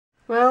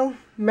Well,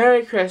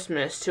 Merry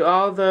Christmas to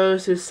all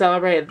those who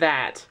celebrate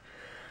that.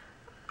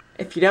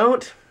 If you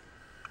don't,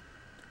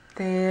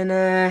 then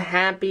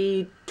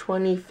happy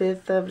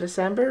 25th of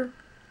December.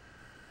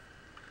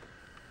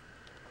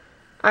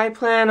 I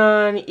plan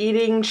on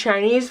eating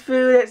Chinese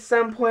food at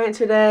some point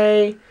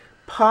today,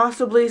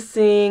 possibly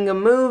seeing a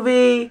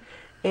movie,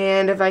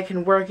 and if I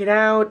can work it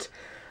out,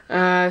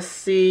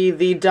 see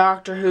the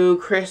Doctor Who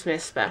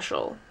Christmas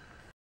special.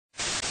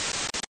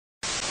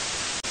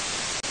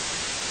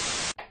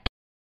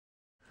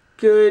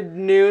 Good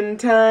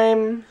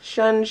noontime,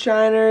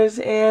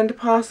 SHunShiners and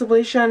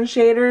possibly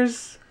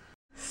SHunShaders.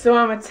 So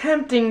I'm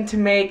attempting to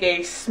make a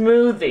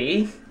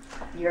smoothie.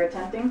 You're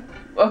attempting?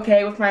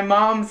 Okay, with my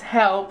mom's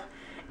help.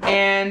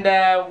 And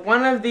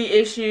one of the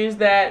issues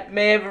that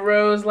may have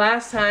arose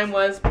last time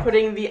was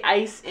putting the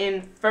ice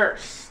in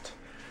first.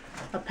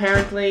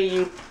 Apparently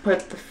you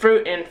put the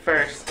fruit in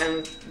first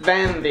and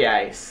then the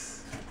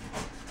ice.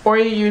 Or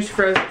you use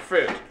frozen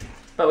fruit,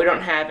 but we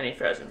don't have any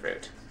frozen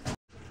fruit.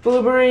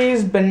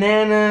 Blueberries,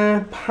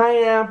 banana,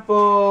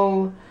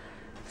 pineapple,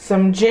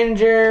 some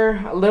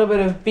ginger, a little bit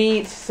of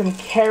beet, some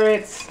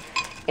carrots,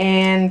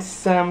 and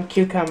some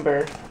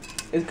cucumber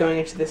is going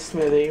into this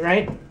smoothie,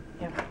 right?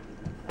 Yeah.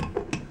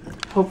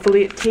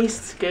 Hopefully it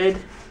tastes good.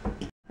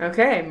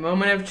 Okay,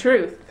 moment of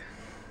truth.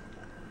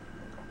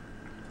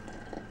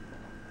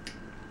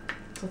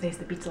 We'll taste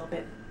the beets a little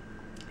bit.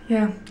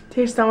 Yeah,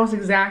 tastes almost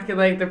exactly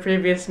like the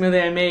previous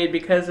smoothie I made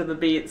because of the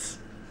beets.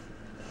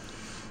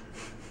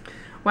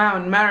 Wow,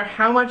 no matter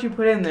how much you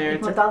put in there,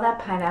 with all that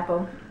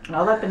pineapple, and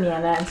all that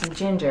banana, and some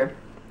ginger,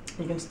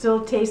 you can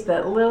still taste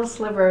that little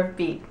sliver of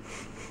beet.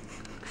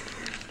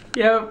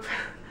 Yep.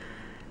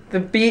 The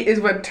beet is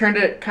what turned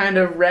it kind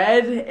of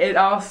red. It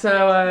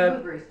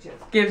also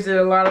gives it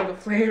a lot of the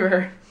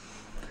flavor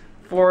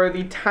for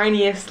the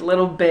tiniest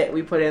little bit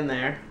we put in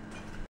there.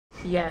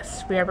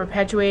 Yes, we are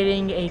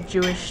perpetuating a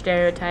Jewish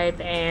stereotype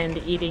and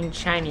eating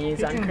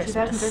Chinese on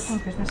Christmas. 2013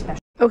 Christmas special.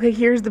 Okay,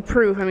 here's the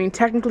proof. I mean,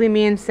 technically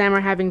me and Sam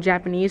are having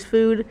Japanese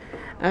food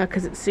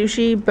because it's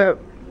sushi, but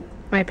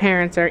my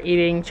parents are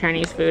eating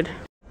Chinese food.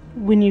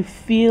 When you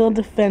feel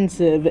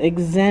defensive,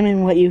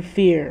 examine what you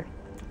fear.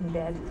 In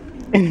bed.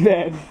 In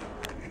bed.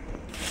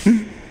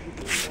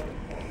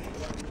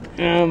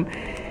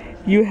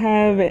 You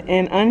have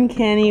an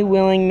uncanny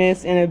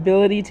willingness and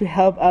ability to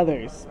help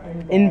others.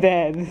 In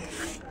bed.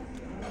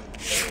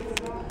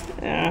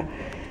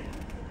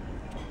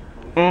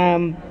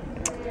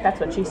 That's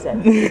what she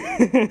said.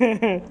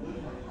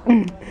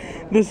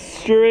 The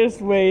surest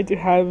way to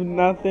have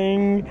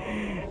nothing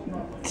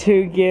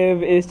to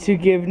give is to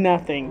give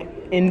nothing.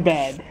 In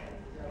bed.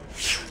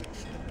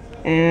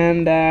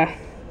 And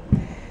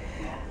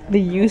the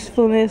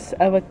usefulness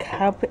of a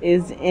cup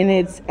is in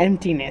its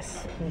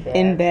emptiness.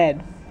 In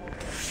bed.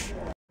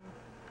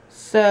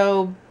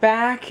 So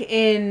back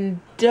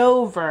in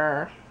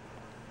Dover,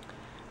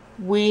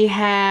 we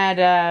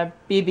had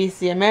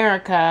BBC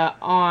America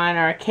on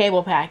our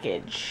cable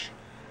package.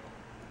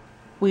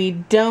 We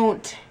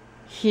don't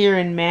here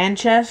in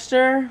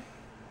Manchester.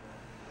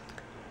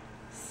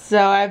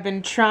 So I've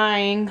been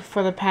trying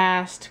for the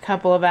past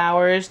couple of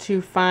hours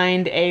to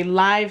find a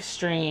live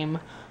stream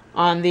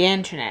on the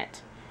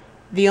internet.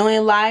 The only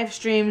live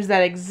streams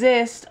that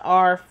exist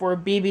are for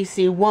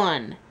BBC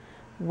One,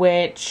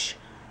 which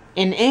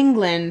in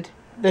England,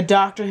 the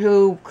Doctor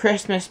Who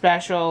Christmas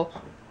special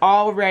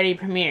already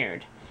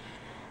premiered.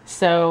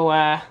 So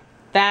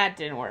that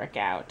didn't work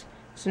out.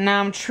 So now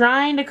I'm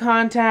trying to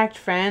contact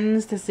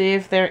friends to see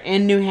if they're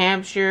in New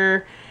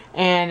Hampshire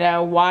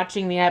and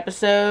watching the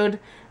episode.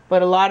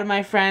 But a lot of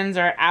my friends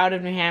are out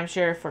of New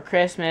Hampshire for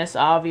Christmas,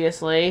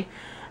 obviously.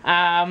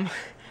 And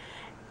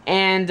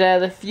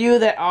the few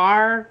that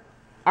are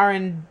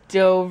in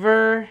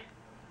Dover.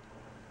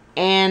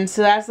 And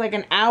so that's like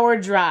an hour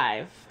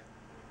drive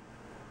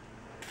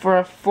for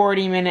a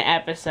 40-minute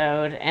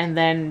episode and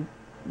then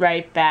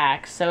right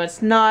back. So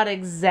it's not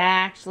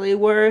exactly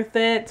worth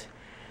it.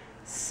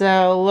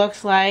 So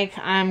looks like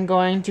I'm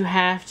going to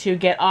have to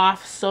get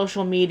off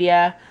social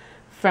media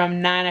from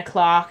 9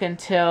 o'clock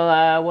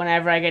until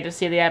whenever I get to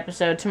see the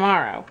episode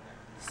tomorrow.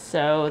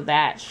 So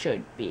that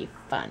should be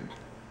fun.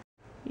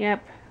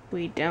 Yep,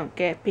 we don't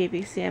get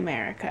BBC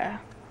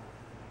America.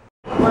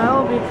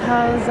 Well,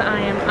 because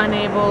I am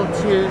unable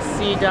to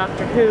see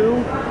Doctor Who,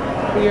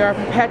 we are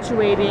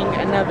perpetuating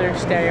another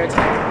stereotype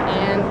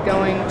and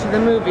going to the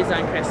movies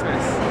on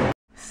Christmas.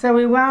 So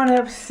we wound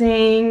up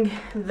seeing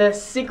The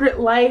Secret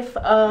Life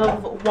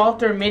of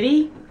Walter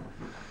Mitty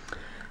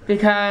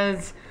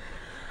because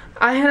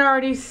I had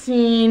already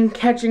seen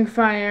Catching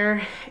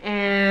Fire,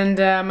 and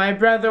my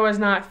brother was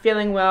not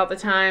feeling well at the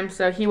time,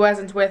 so he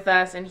wasn't with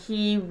us, and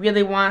he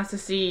really wants to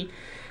see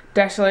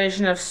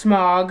Desolation of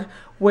Smog,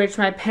 which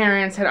my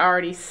parents had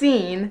already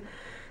seen,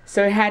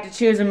 so he had to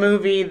choose a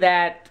movie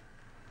that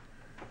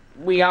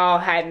we all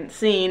hadn't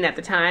seen at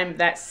the time,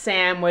 that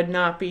Sam would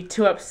not be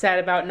too upset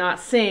about not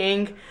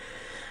seeing.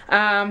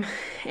 And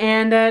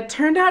it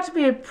turned out to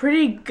be a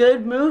pretty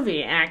good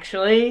movie,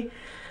 actually.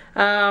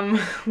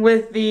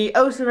 with the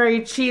oh so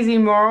very cheesy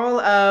moral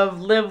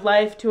of live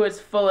life to its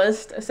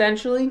fullest,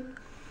 essentially.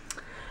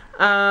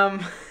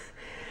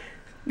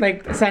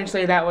 Like,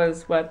 essentially that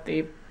was what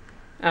the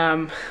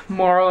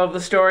moral of the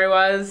story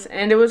was,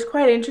 and it was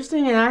quite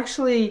interesting. And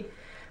actually,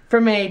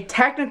 from a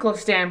technical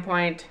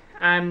standpoint,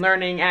 I'm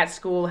learning at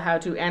school how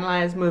to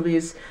analyze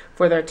movies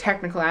for their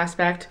technical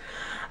aspect.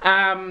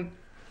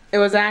 It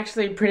was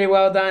actually pretty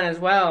well done as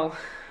well.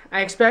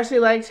 I especially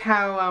liked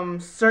how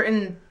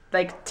certain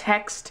like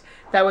text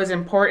that was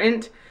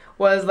important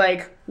was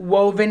like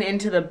woven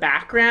into the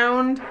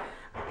background,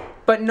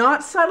 but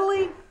not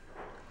subtly.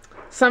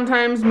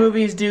 Sometimes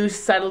movies do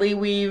subtly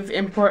weave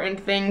important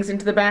things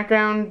into the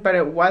background, but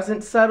it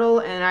wasn't subtle,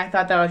 and I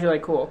thought that was really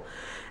cool.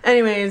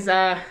 Anyways,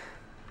 I'm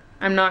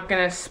not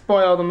gonna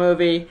spoil the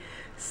movie,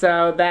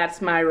 so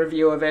that's my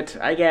review of it,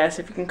 I guess,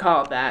 if you can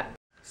call it that.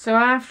 So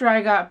after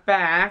I got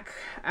back,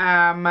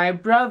 my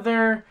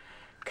brother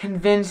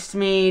convinced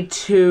me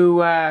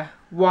to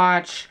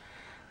watch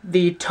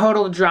the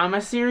Total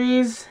Drama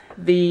series,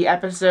 the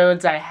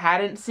episodes I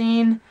hadn't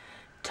seen,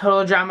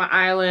 Total Drama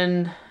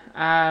Island,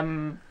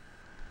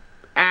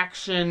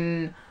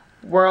 Action,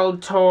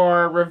 World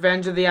Tour,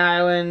 Revenge of the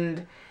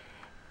Island,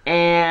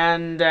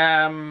 and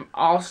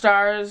All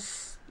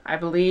Stars. I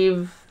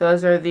believe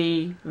those are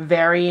the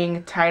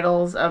varying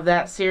titles of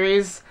that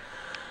series.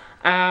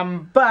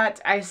 But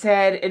I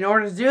said, in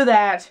order to do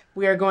that,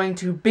 we are going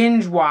to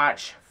binge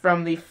watch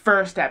from the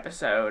first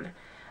episode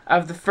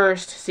of the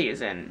first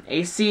season.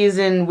 A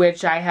season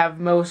which I have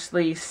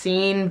mostly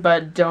seen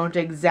but don't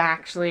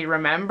exactly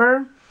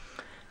remember.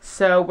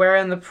 So we're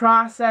in the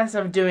process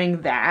of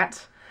doing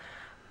that.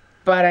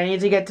 But I need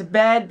to get to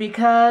bed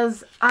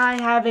because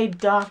I have a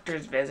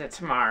doctor's visit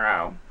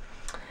tomorrow.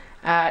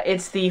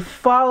 It's the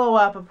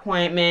follow-up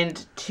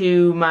appointment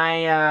to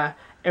my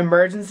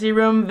emergency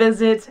room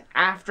visit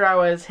after I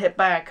was hit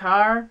by a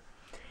car.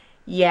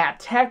 Yeah,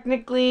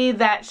 technically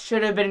that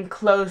should have been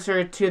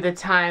closer to the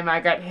time I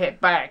got hit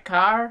by a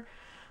car,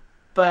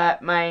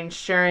 but my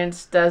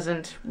insurance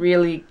doesn't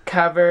really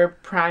cover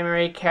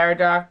primary care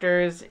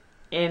doctors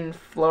in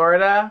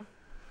Florida,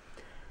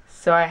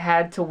 so I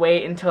had to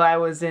wait until I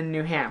was in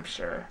New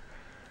Hampshire.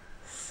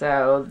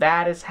 So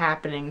that is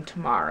happening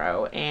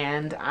tomorrow,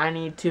 and I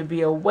need to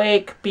be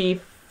awake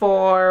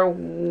before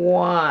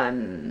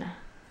 1.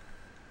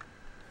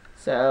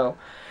 So,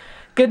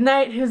 good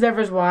night,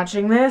 whoever's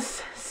watching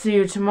this. See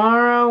you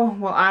tomorrow.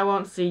 Well, I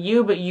won't see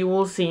you, but you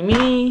will see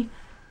me.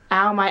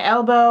 Ow, my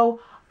elbow.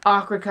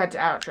 Awkward cut to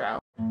outro.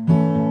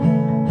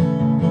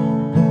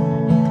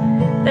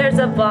 There's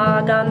a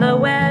vlog on the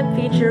web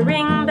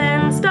featuring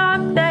Ben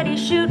STALK that he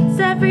shoots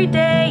every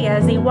day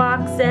as he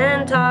walks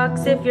and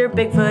talks. If you're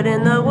Bigfoot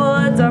in the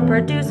woods or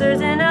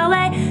producers in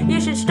LA, you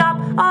should stop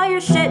all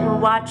your shit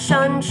and watch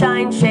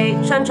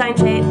SHunShineSHate.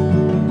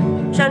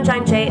 SHunShineShate.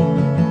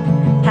 SHunShineShate.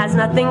 Has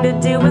nothing to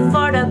do with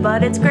Florida,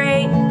 but it's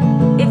great.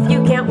 If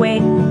you can't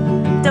wait,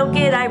 don't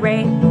get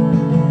irate.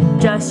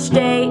 Just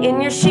stay in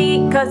your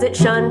sheet, cause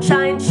it's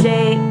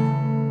SHunShineShate.